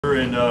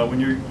older, and when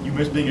you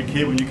miss being a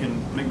kid when you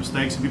can make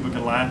mistakes and people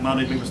can laugh. Now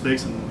they make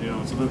mistakes, and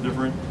it's a little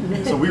different.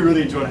 So we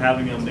really enjoyed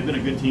having them. They've been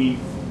a good team,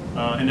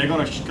 and they're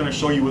going to kind of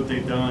show you what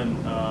they've done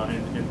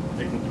and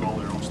take them through all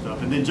their own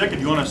stuff. And then Jacob,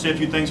 you want to say a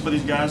few things for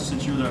these guys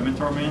since you're the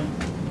mentor man?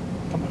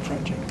 I'm a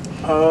friend,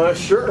 Jacob.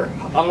 Sure.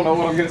 I don't know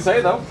what I'm going to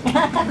say, though.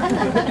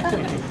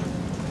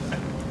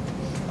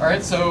 All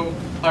right, so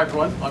hi,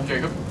 everyone. I'm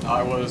Jacob.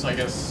 I was, I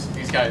guess,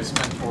 these guys'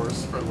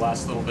 mentors for the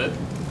last little bit.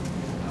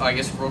 I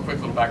guess real quick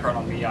little background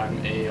on me.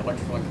 I'm a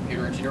electrical and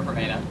computer engineer from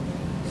A&M.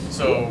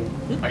 So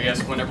I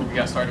guess whenever we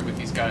got started with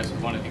these guys, we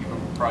wanted to give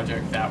them a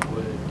project that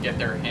would get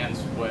their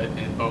hands wet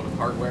in both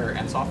hardware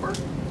and software,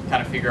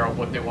 kind of figure out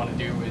what they want to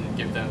do and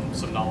give them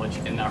some knowledge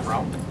in that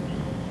realm.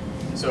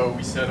 So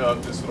we set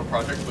up this little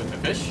project with the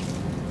fish.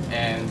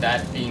 And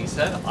that being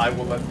said, I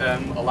will let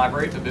them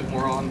elaborate a bit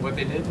more on what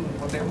they did and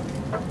what they were.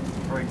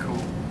 Very cool.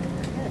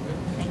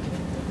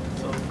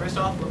 So first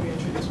off, let me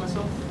introduce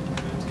myself.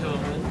 My name's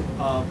Kevin.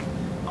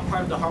 I'm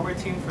part of the hardware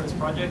team for this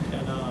project,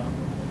 and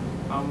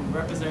I'm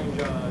representing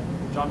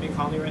John B.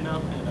 Connally right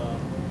now. And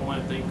I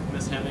want to thank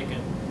Ms. Hammock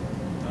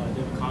and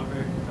David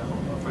Conver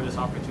for this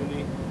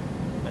opportunity.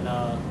 And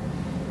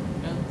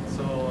yeah,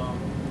 so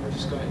we're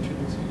just going to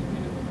introduce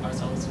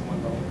ourselves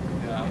one by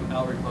one. Yeah, I'm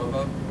Albert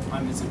Bobo.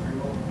 I'm Vincent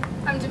Greenwald.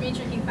 I'm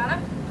Dimitri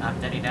King-Fana. I'm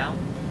Denny Dow.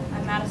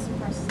 I'm Madison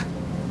Preston.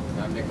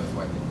 I'm Nicholas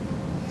Whiteley.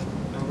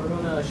 And we're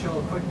going to show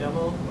a quick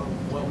demo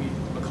of what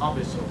we've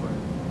accomplished so far.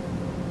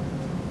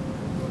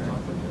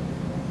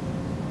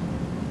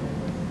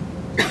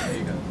 There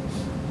you go.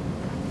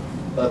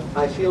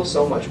 I feel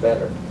so much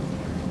better.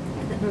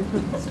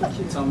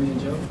 Tell me a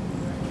joke.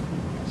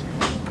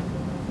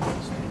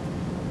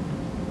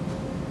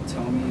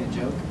 Tell me a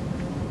joke.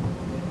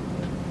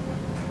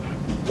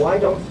 Why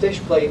don't fish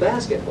play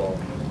basketball?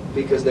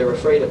 Because they're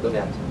afraid of the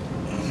net.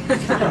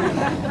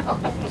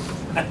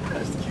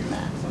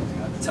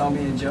 Tell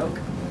me a joke.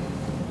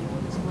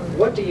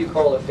 What do you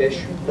call a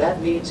fish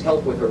that needs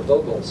help with her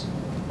vocals?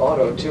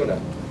 Auto-tuna.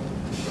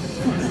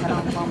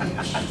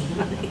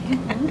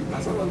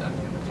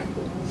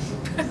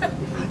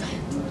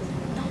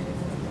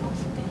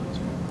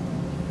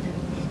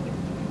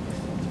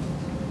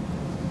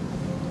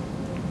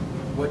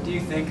 What do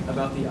you think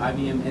about the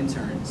IBM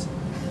interns?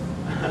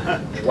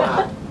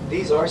 Wow,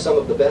 these are some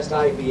of the best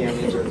IBM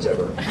interns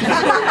ever. Do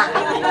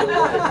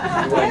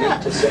I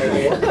need to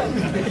say more?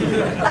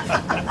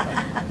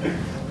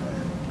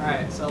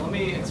 Alright, so let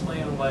me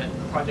explain what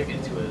Project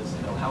Intu is,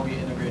 how we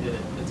integrated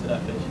it into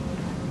that vision.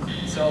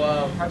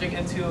 So Project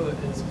Intu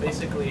is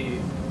basically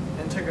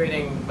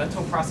integrating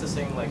mental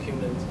processing like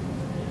humans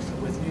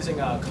with using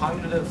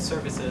cognitive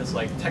services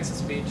like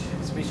text-to-speech,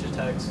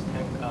 speech-to-text,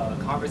 and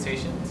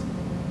conversations,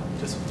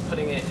 just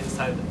putting it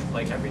inside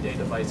like everyday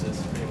devices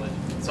pretty much.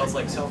 So it's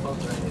like cell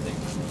phones or anything.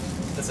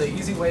 It's an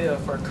easy way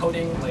for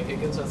coding, like it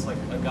gives us like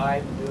a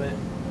guide to do it.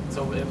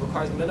 So it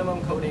requires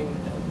minimum coding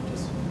and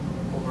just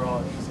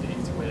overall just an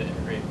easy way to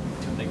integrate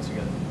two things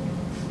together.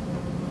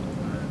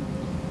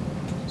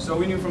 So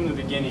we knew from the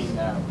beginning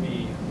that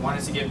we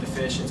wanted to give the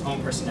fish its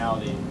own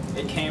personality.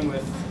 It came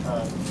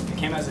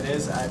as it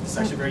is. It's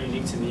actually very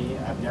unique to me.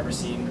 I've never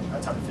seen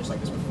a type of fish like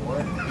this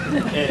before.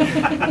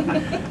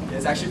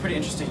 It's actually pretty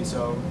interesting.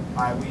 So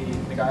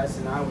the guys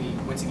and I, we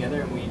went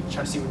together and we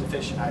tried to see what the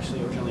fish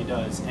actually originally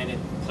does. And it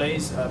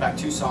plays back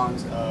two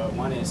songs.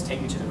 One is Take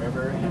Me to the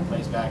River, and it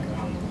plays back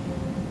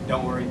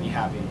Don't Worry, Be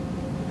Happy.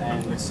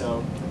 And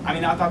so, I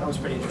mean, I thought that was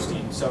pretty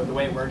interesting. So the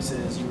way it works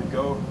is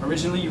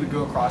originally you would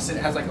go across it.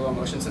 It has like a little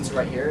motion sensor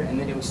right here, and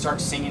then it would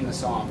start singing the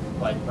song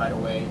like right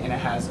away. And it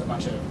has a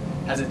bunch of,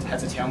 has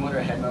a tail motor,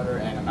 a head motor,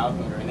 and a mouth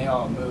motor, and they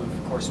all move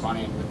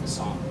corresponding with the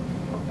song.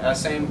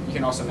 Same, you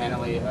can also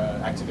manually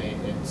activate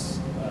its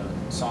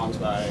songs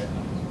by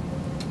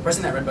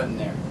pressing that red button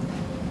there.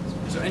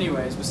 So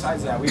anyways,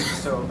 besides that,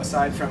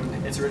 aside from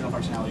its original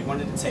functionality, we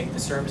wanted to take the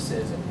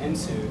services of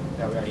Intu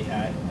that we already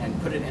had and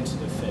put it into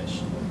the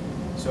fish.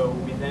 So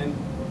we then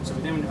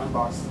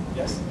unboxed.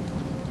 Yes.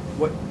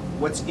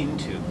 What's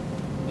Intu?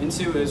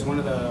 Intu is one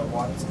of the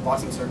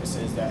Watson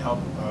services that help.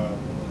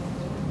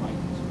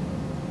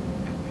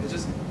 It's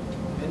just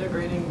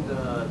integrating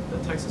the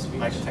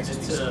text-to-speech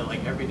into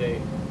like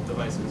everyday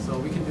devices. So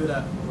we can do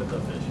that with a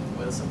fish,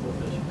 with a simple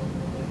fish.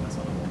 That's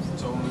all it is.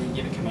 So when we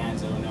give it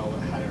commands, it'll know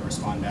how to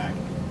respond back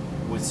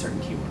with certain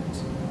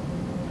keywords.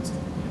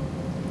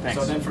 Thanks.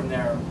 So then from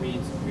there,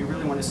 we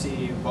really want to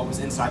see what was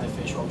inside the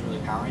fish, what was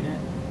really powering it.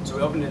 So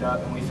we opened it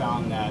up and we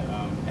found that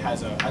it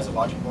has a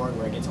logic board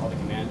where it gets all the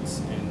commands,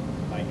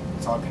 and like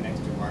it's all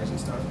connected to wires and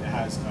stuff. It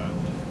has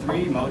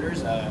 3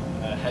 motors, a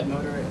head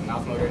motor, a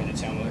mouth motor, and a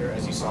tail motor,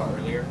 as you saw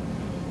earlier.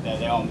 That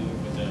they all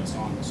move with the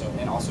song. So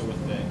and also with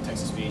the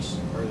text-to-speech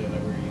earlier that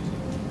we were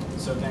using.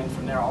 So then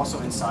from there, also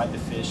inside the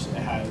fish, it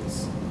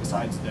has,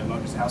 besides the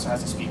motors, it also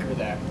has a speaker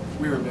that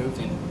we removed,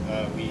 and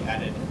we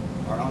added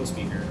our own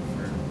speaker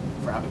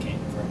for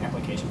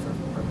application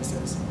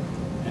purposes.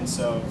 And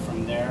so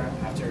from there,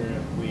 after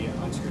we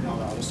unscrewed all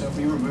the other stuff,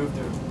 we removed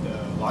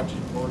the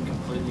logic board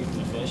completely from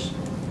the fish,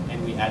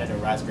 and we added a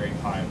Raspberry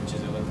Pi, which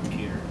is a little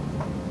computer.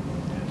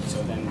 And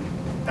so then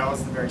that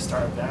was the very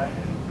start of that.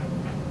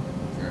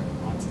 And Sure.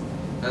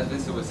 As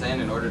Vincent was saying,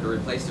 in order to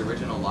replace the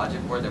original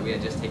logic board that we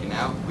had just taken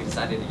out, we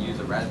decided to use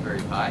a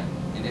Raspberry Pi.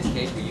 In this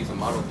case, we used a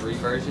Model 3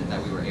 version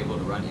that we were able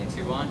to run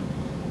Intu on.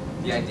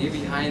 The idea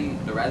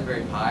behind the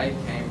Raspberry Pi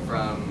came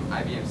from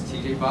IBM's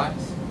TJ box.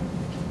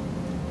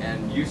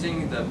 And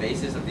using the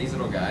basis of these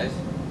little guys,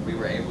 we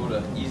were able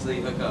to easily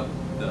hook up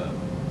the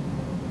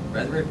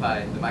Raspberry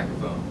Pi, the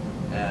microphone,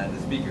 and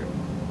the speaker.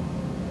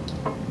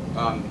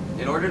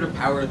 In order to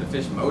power the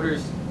fish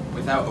motors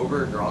without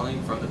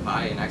overdrawing from the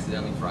Pi and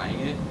accidentally frying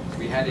it,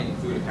 we had to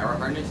include a power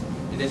harness.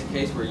 In this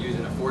case, we're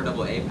using a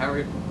 4AA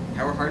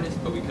power harness,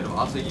 but we could have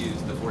also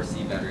used the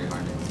 4C battery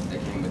harness that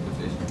came with the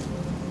fish.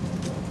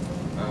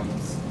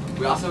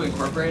 We also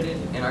incorporated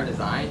in our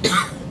design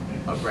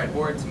a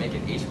breadboard to make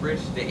an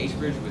H-bridge. The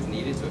H-bridge was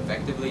needed to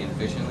effectively and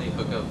efficiently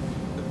hook up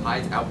the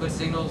Pi's output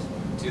signals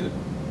to the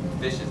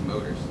fish's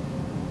motors.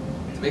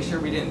 To make sure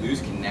we didn't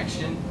lose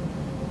connection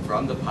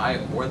from the Pi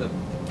or the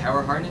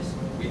power harness,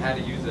 we had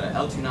to use a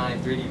L29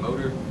 3D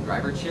motor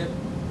driver chip,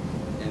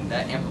 and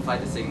that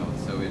amplified the signal,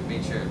 so it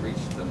made sure it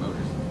reached the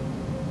motors.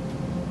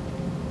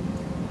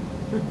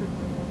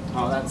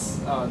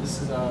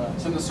 This is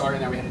some of the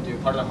starting that we had to do,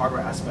 part of the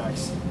hardware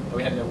aspects that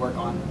we had to work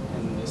on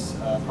in this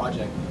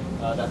project.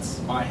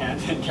 That's my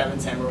hand and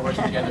Kevin's hand. We're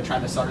working together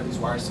trying to solder these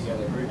wires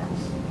together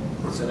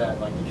so that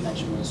like the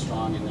connection was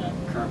strong and that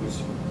current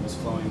was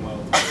flowing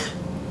well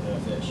through the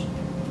fish.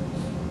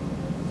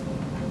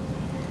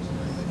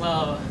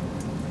 Well,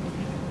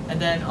 and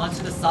then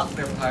onto the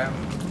software part,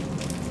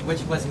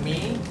 which was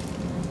me,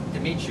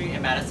 Dimitri,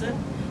 and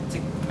Madison. To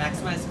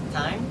maximize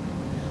time,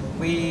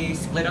 we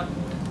split up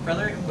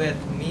further with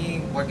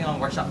me working on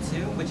workshop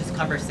 2, which is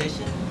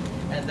conversation,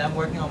 and them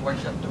working on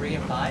workshop 3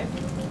 and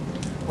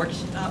 5.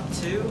 Workshop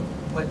 2,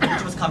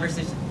 which was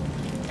conversation,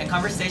 and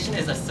conversation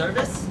is a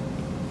service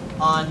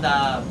on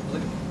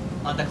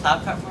the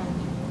cloud platform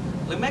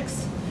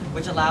Lumix,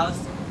 which allows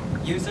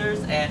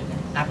users and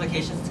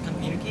applications to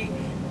communicate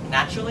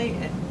naturally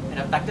and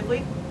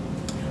effectively.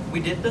 We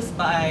did this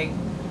by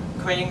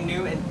creating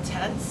new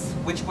intents,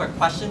 which were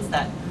questions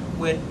that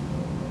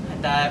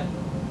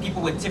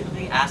people would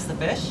typically ask the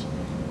fish.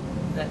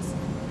 That's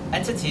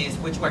entities,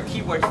 which were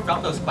keywords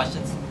from those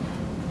questions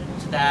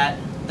that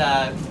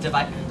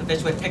the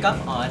fish would pick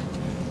up on,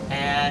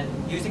 and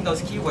using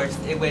those keywords,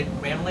 it would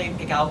randomly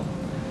pick out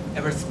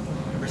a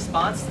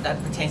response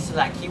that pertains to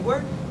that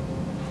keyword,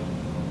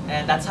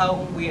 and that's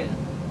how we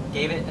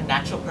gave it a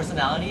natural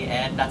personality,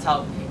 and that's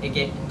how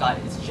it got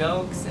its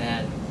jokes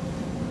and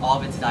all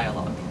of its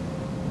dialogue,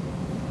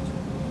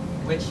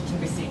 which can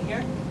be seen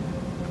here,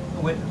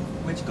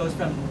 which goes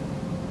from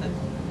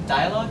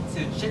dialogue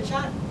to chit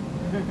chat,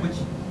 which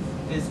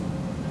is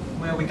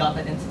where we got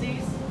the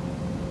entities,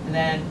 and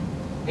then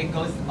it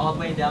goes all the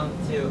way down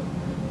to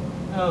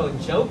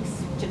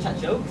jokes, chit chat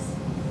jokes,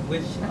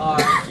 which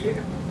are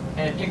here,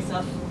 and it picks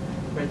up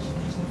right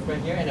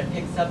here, and it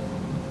picks up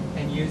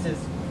and uses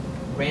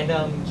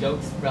random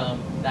jokes from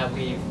that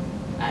we've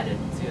added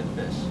to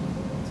the fish.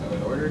 So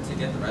in order to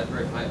get the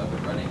Raspberry Pi up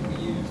and running,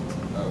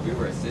 we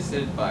were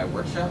assisted by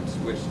workshops,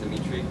 which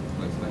Dimitri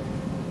will explain.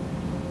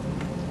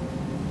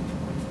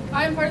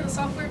 I am part of the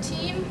software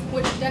team,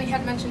 which Denny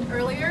had mentioned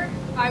earlier.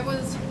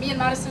 Me and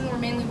Madison were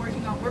mainly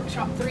working on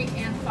Workshop 3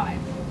 and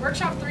 5.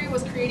 Workshop 3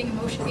 was creating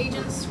emotion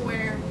agents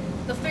where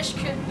the fish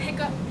could pick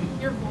up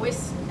your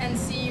voice and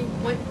see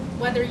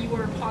whether you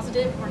were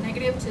positive or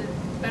negative to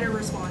better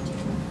respond to you.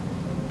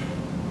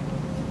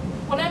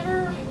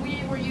 Whenever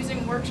we were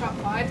using Workshop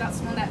 5, that's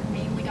the one that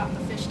mainly got the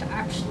fish to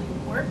actually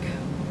work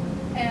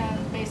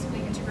and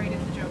basically integrated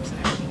the jokes and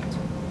everything into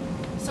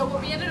it. So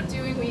what we ended up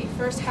doing, we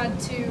first had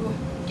to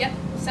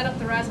set up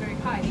the Raspberry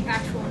Pi, the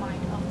actual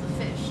mind of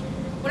the fish.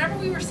 Whenever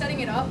we were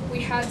setting it up,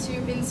 we had to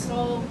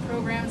install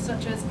programs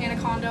such as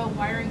Anaconda,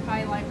 Wiring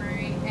Pi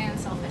Library, and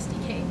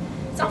Self-SDK.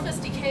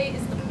 Self-SDK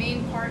is the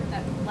main part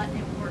that let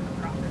it work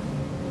properly.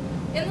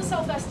 In the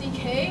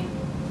Self-SDK,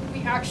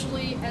 we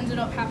actually ended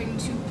up having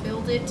to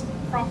build it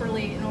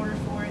properly in order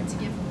for it to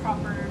give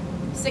proper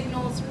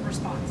signals and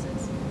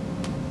responses.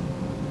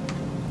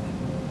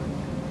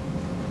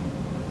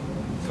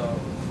 So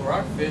for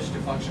our fish to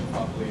function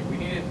properly, we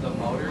needed the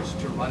motors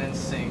to run in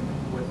sync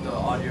with the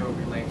audio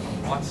relaying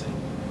from Watson.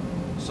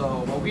 So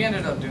what we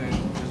ended up doing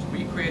is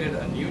we created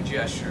a new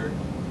gesture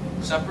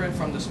separate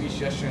from the speech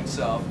gesture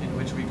itself, in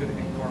which we could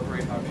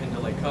incorporate our pin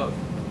delay code.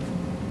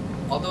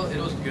 Although it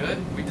was good,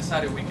 we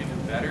decided we could do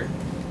better.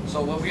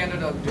 So what we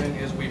ended up doing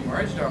is we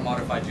merged our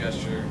modified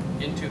gesture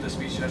into the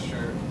speech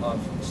gesture of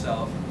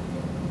self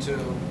to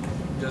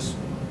just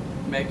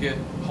make it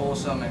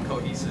wholesome and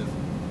cohesive.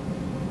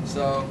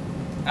 So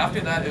after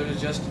that, it was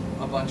just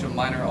a bunch of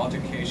minor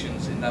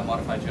altercations in that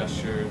modified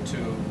gesture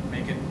to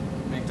make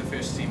the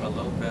fish seem a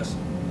little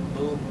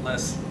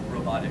less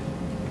robotic.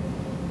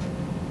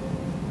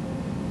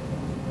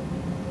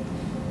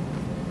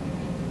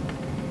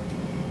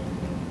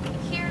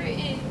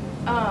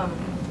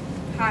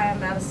 Hi, I'm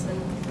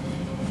Madison.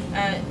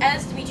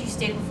 As Dimitri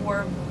stated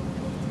before,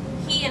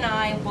 he and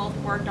I both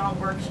worked on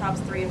workshops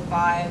 3 and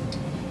 5,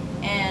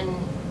 and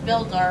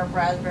built our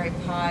Raspberry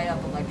Pi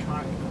up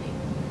electronically.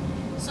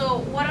 So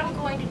what I'm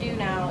going to do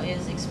now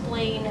is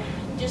explain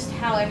just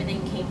how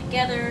everything came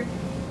together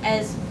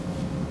as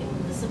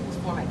in the simplest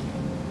form I can.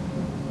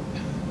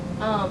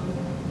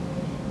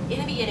 In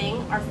the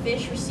beginning, our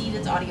fish receives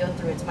its audio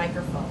through its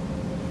microphone.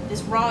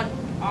 This raw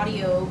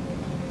audio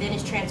then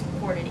is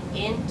transported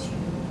into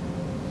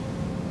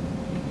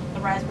the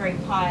Raspberry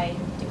Pi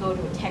to go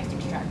to a text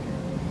extractor.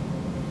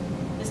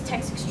 This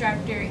text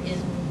extractor is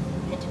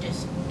meant to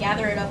just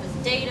gather it up as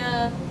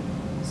data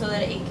so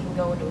that it can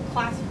go into a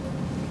class.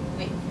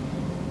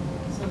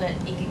 So that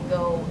it can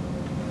go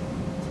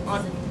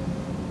onto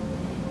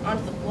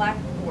the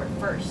blackboard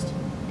first,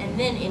 and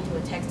then into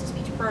a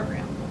text-to-speech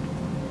program.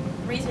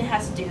 The reason it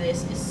has to do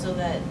this is so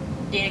that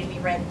data can be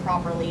read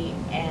properly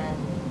and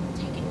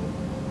taken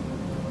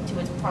to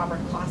its proper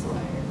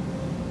classifier.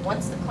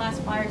 Once the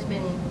classifier's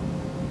been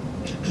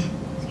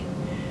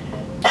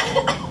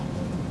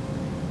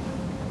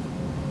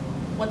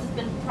once it's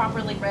been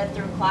properly read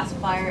through a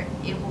classifier,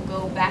 it will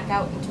go back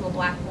out into a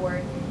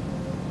blackboard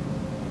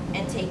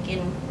and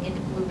taken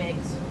into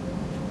BlueMix,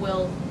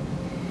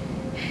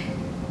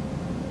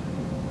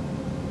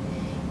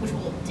 which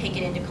will take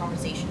it into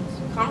conversations.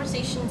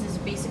 Conversations is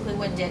basically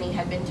what Denny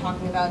had been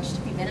talking about just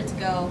a few minutes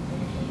ago,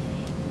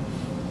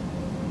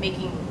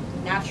 making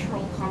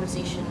natural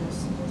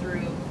conversations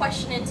through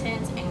question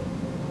intents and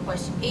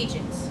question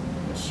agents,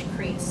 which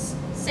creates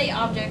say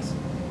objects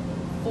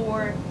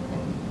for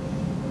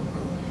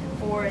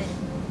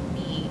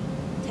the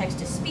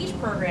text-to-speech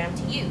program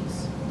to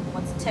use.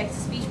 Once the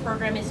text-to-speech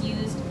program is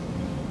used,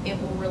 it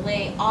will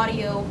relay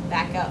audio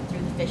back out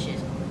through the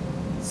fish's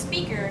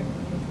speaker,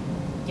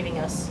 giving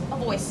us a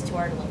voice to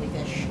our lovely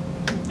fish.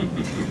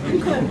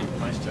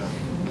 Nice job.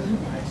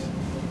 Nice.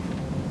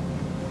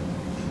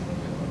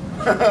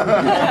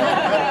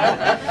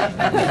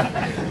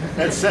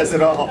 That says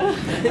it all.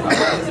 Need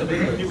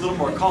a little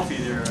more coffee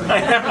there.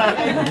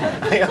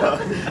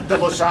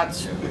 Double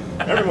shots,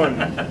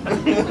 everyone.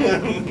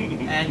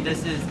 And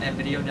this is a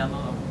video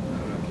demo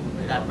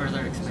that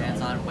further expands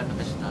on what the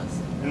fish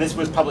does. And this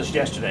was published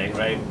yesterday,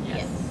 right?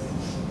 Yes.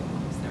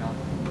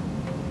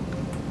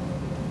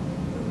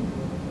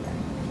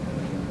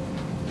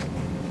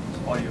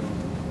 Audio.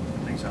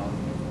 Thanks, Alan.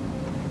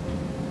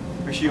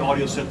 Make sure your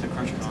audio set to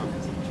crunch on.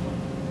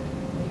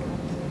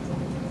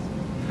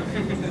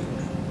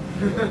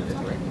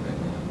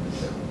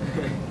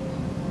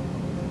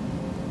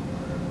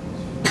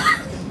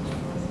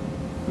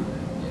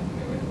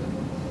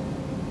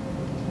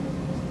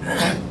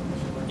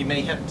 You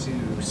may have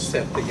to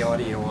set the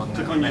audio on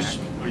Click the on your. Mac.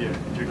 Oh yeah,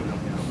 Jacob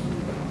help me out.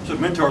 So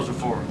mentors are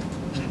for.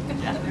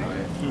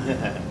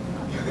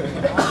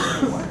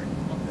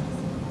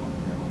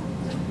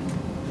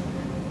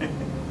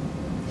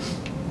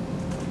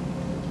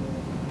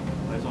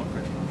 Lights on,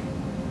 crunch on.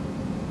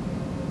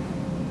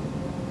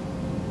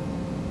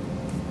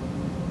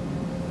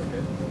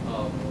 Okay.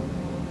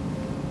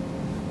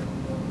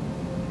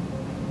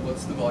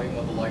 What's the volume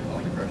level like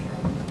on the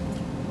restaurant?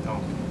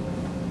 Oh.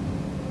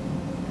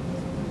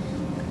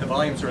 The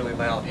volume's really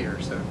loud here,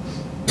 so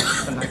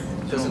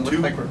doesn't look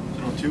like we're. Is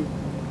it on 2?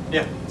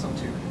 Yeah, it's on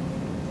 2.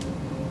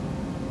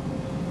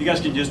 You guys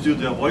can just do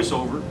the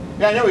voiceover.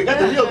 Yeah, I know, we got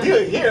the real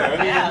deal here. I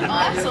mean,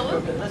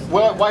 Absolutely.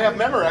 well, why have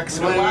Memorex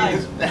when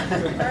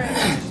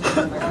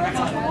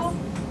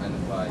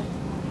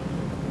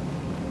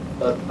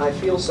I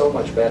feel so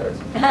much better.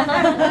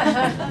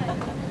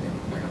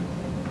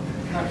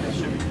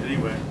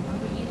 Anyway.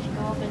 We usually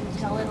go up and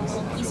tell it a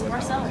little piece of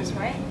ourselves,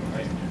 right?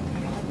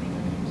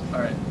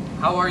 Alright.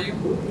 How are you?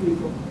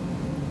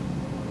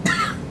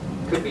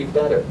 Could be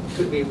better,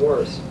 could be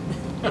worse.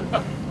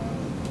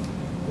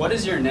 What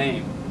is your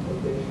name?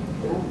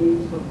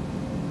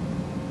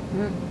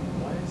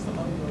 Why is the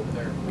audio over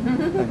there?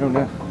 I don't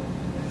know.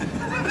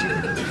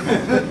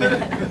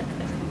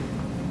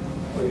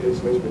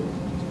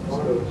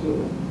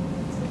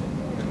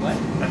 What?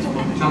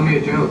 Tell me a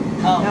joke.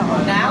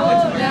 Oh,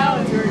 now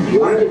it's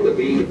Why did the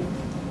bee?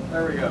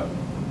 There we go.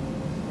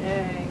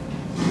 Yay.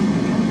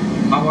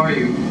 How are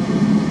you?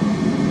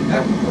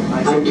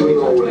 I'm doing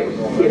all right,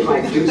 if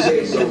I do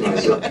say so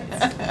myself. What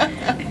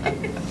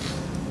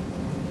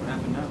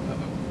happened now?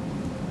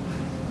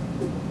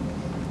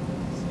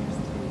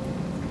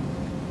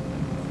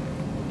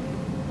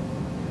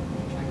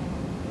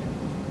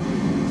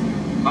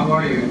 How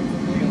are you?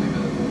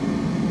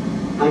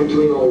 I'm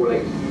doing all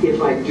right,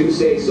 if I do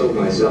say so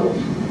myself.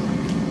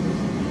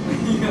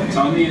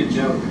 Tell me a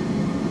joke.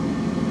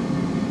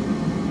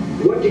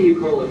 What do you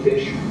call a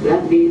fish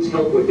that needs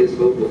help with his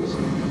vocals?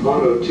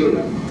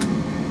 Auto-tuna.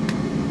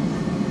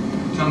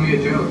 Tell me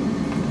a joke.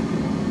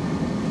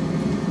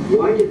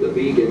 Why did the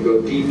vegan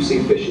go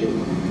deep-sea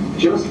fishing?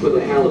 Just for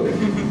the hell of it.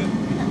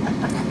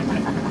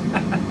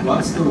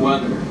 What's the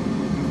weather?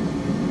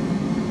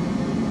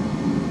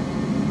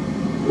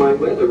 My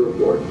weather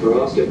report for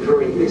Austin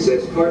currently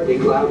says partly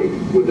cloudy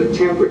with a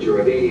temperature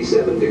of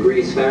 87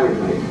 degrees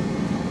Fahrenheit.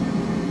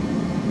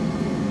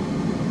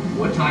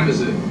 What time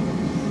is it?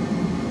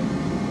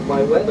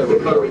 My weather The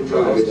current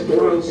time is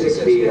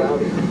 4:06 p.m.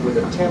 cloudy with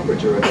a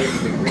temperature of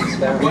 80 degrees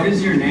Fahrenheit. What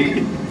is your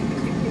name?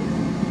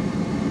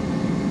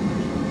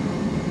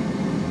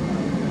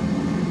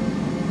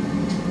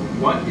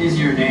 What is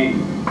your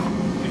name?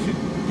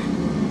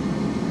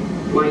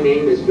 My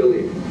name is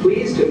Billy.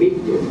 Pleased to meet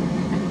you.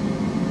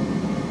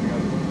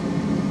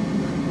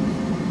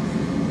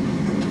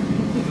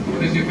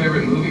 What is your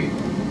favorite movie?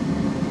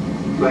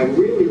 I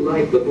really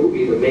like the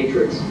movie The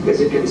Matrix,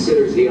 as it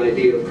considers the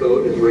idea of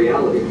code as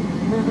reality.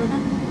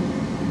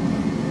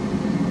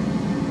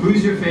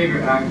 Who's your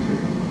favorite actor?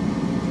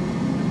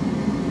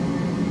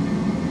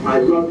 I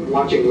loved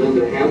watching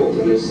Linda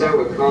Hamilton as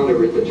Sarah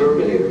Connor in the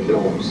Terminator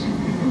films.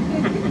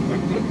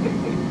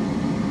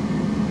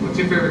 What's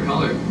your favorite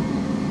color?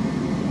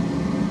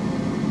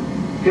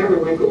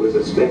 Periwinkle is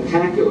a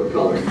spectacular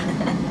color.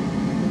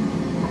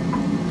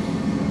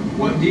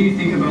 What do you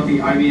think about the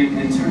IBM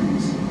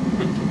interns?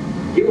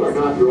 You are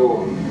not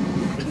wrong.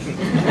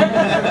 You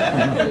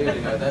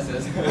know, that's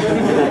it.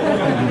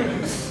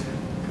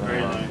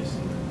 Very nice.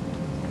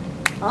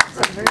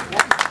 Awesome, very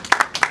good.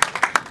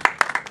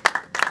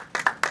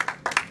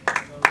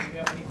 So, do you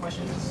have any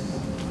questions?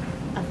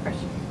 I have a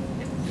question.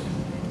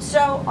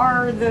 So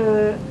are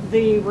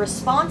the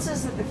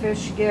responses that the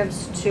fish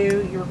gives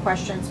to your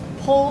questions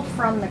pulled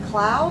from the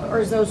cloud, or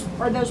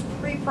are those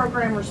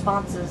pre-programmed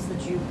responses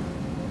that you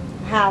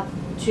have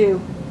to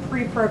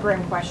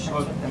pre-programmed questions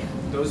with them?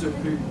 Those are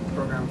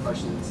pre-programmed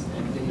questions,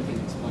 and then you can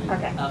explain.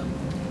 Okay.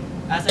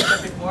 As I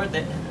said before,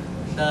 the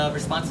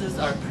responses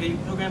are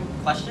pre-programmed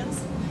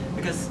questions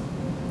because,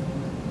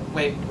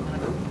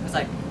 it's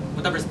like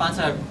the responses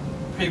are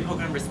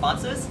pre-programmed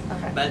responses,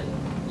 Okay. but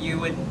you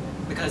would,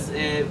 because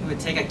it would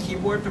take a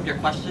keyword from your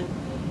question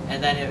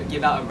and then it would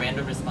give out a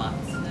random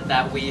response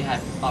that we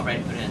had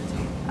already put into.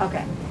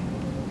 Okay.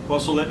 Well,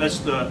 so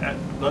let's add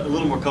a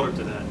little more color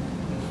to that.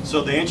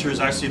 So the answer is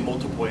actually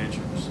multiple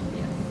answers.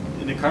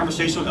 In the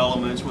conversational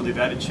elements where they've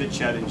added chit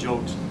chat and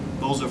jokes,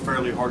 those are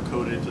fairly hard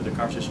coded into the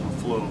conversational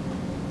flow.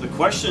 The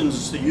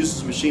questions, it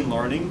uses machine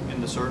learning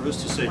in the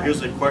service to say,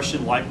 here's a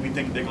question like we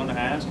think they're going to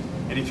ask,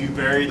 and if you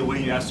vary the way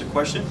you ask the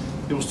question,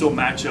 it will still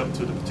match up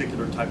to the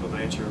particular type of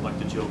answer like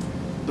the joke.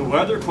 The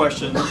weather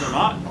questions are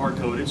not hard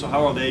coded, so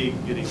how are they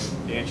getting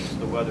the answers to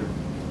the weather?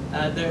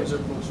 Those are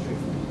pulled straight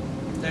from me.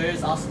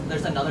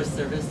 There's another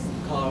service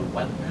called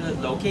Weather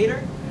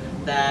Locator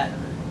that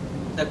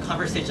the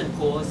conversation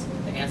pulls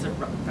the answer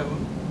from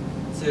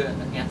to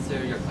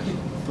answer your question.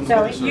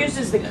 So it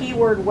uses the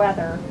keyword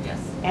weather. Yes.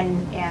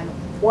 And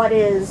what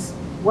is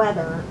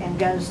weather, and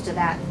goes to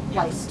that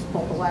place to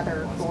pull the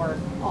weather for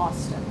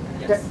Austin.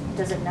 Yes.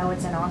 Does it know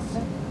it's in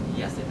Austin?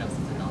 Yes, it knows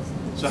it's in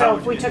Austin. So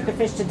if we took the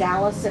fish to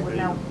Dallas, it would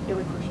know, it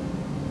would,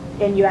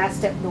 and you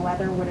asked it the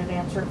weather, would it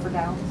answer it for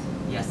Dallas?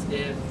 Yes,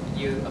 if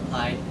you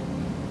applied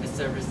a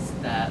service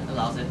that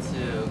allows it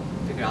to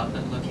figure out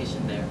the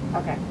location there.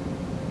 Okay.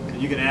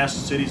 And you can ask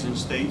cities and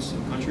states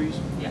and countries?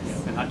 Yes.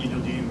 And how do you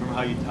remember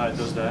how it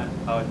does that?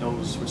 How it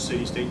knows which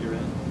city, state you're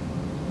in?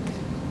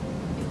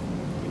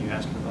 When you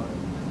ask it about it?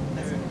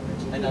 There's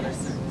another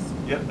service.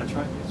 Yep, that's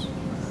right, yes.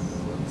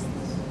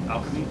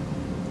 Alchemy?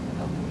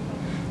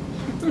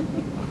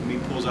 Alchemy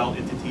pulls out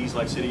entities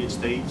like city and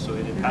state, so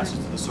it passes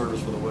to the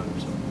service for the weather.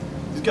 So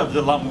these guys did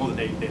a lot more than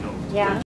they know. Yeah.